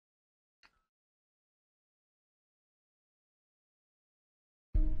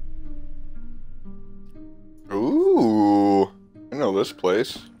Ooh, I know this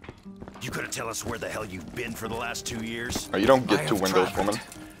place. You gonna tell us where the hell you've been for the last 2 years? Oh, you don't get to windows, woman.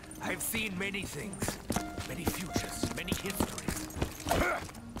 I've seen many things, many futures, many histories.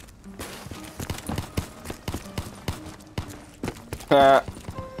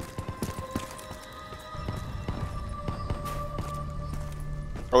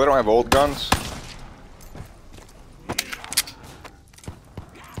 Oh, they don't have old guns?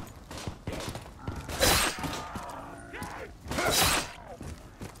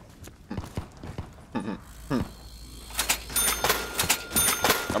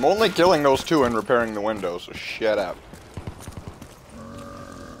 I'm only killing those two and repairing the windows, so shut up.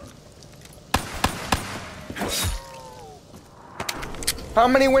 How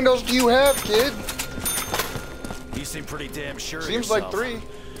many windows do you have, kid? You seem pretty damn sure. Seems yourself. like 3.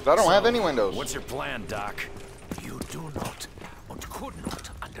 I don't have any windows. What's your plan, Doc? You do not and could not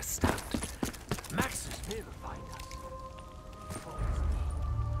understand. Max is verified us.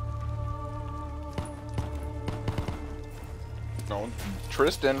 No,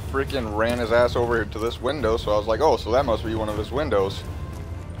 Tristan freaking ran his ass over here to this window, so I was like, oh, so that must be one of his windows.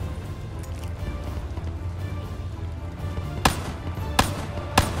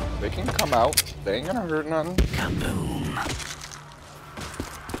 They can come out. They ain't gonna hurt nothing. Kaboom.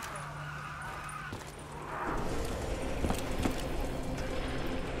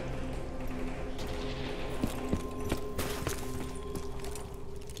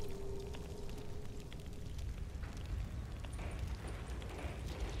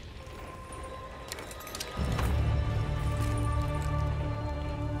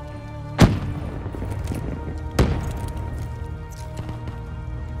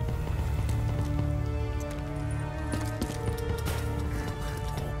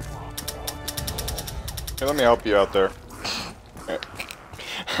 Hey, let me help you out there.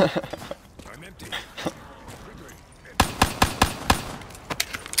 I'm empty.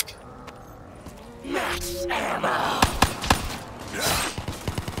 Max ammo.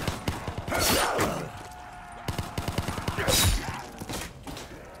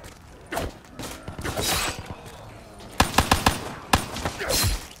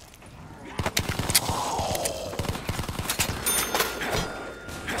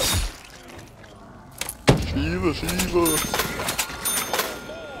 Shiva.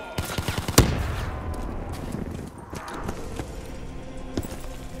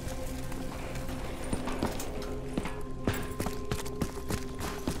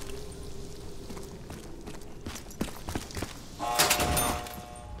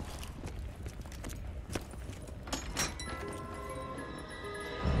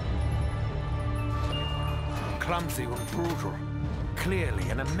 Clumsy and brutal. Clearly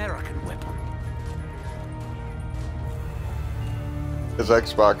an American weapon. His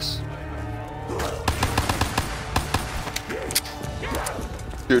Xbox.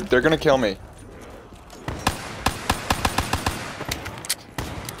 Dude, they're gonna kill me.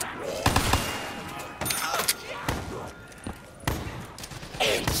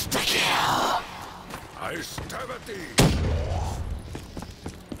 Insta-kill. I stab at thee.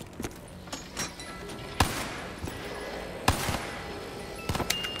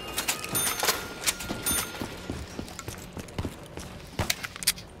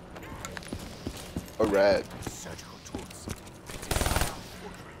 Alright.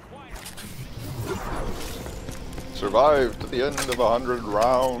 Survive to the end of 100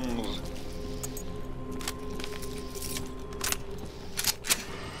 rounds.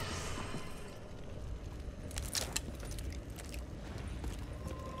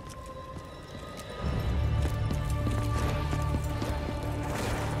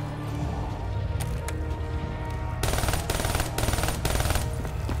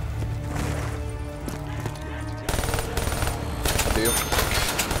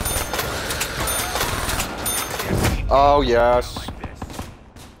 Oh, yes.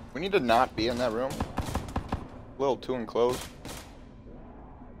 We need to not be in that room. A little too enclosed.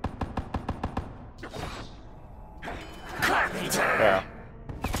 Yeah.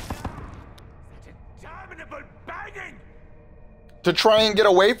 Damnable banging! To try and get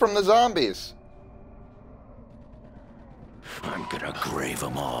away from the zombies. I'm gonna grave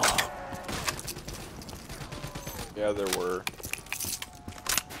them all. Yeah, there were.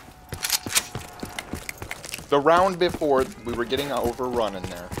 The round before, we were getting overrun in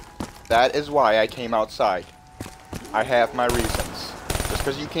there. That is why I came outside. I have my reasons. Just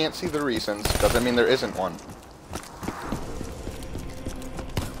because you can't see the reasons doesn't mean there isn't one.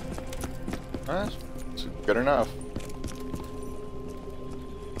 That's good enough.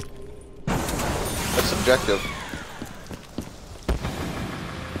 That's subjective.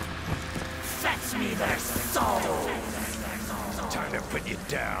 That's me their souls. Time to put you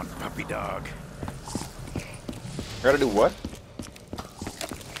down, puppy dog. Gotta do what?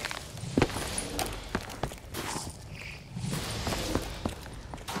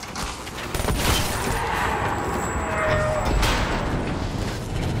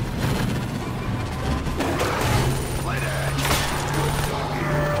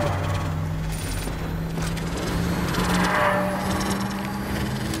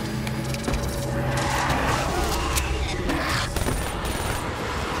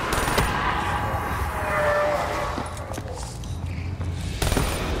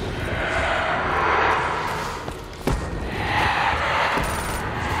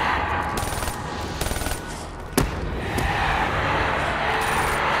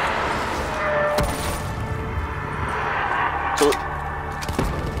 So,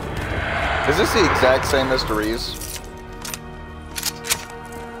 is this the exact same as Therese?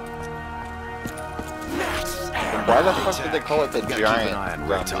 Why the fuck did they call it the Gotta giant? keep an eye on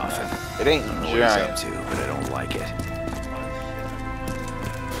Leviathan. It ain't I don't know what he's up giant. to, but I don't like it.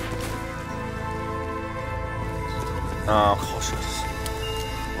 Oh, Cautious.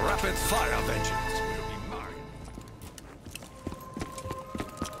 Rapid fire vengeance will be mine.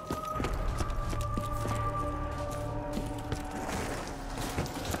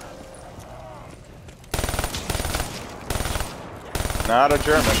 not a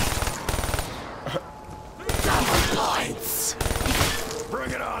German.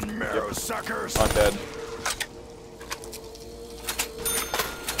 Bring it on, marrow suckers. Undead.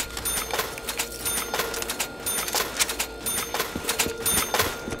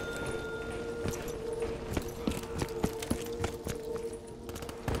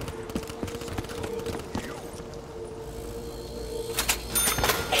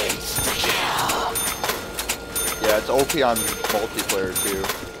 Yeah, it's OP on multiplayer too.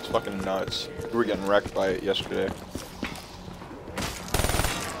 It's fucking nuts. We were getting wrecked by it yesterday.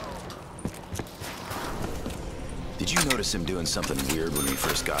 Did you notice him doing something weird when we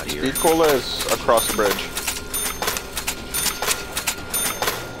first got here? Speed Cola is across the bridge.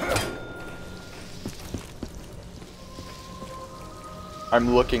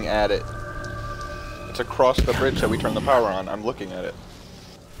 I'm looking at it. It's across the bridge that we turned the power on. I'm looking at it.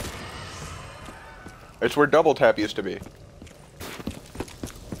 It's where double tap used to be.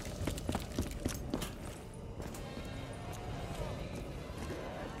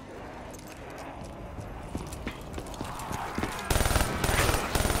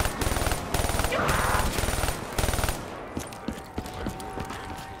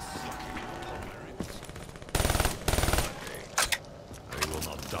 They will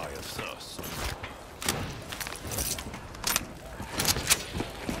not die of thirst.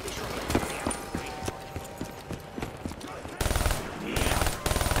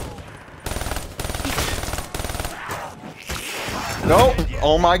 No!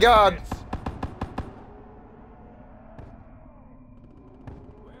 Oh my god!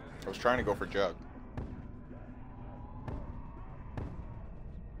 I was trying to go for Jug.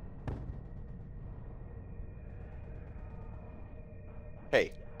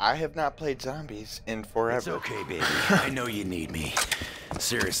 Hey, I have not played zombies in forever. It's okay, baby. I know you need me.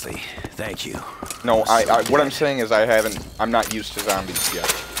 Seriously, thank you. No, what I'm saying is I'm not used to zombies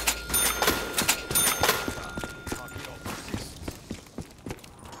yet.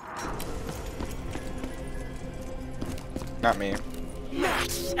 Not me.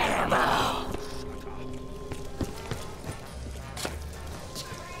 Max ammo.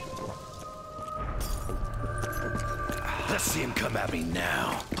 Let's see him come at me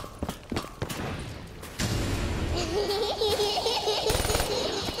now.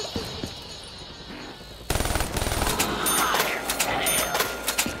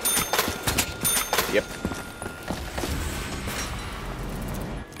 Yep.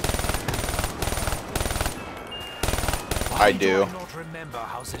 I do. I not remember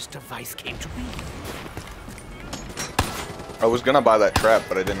how this device came to be. I was gonna buy that trap,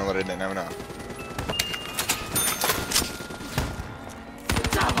 but I didn't know that I didn't have enough.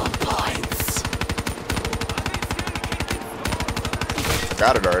 Double points.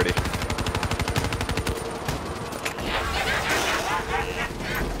 Got it already.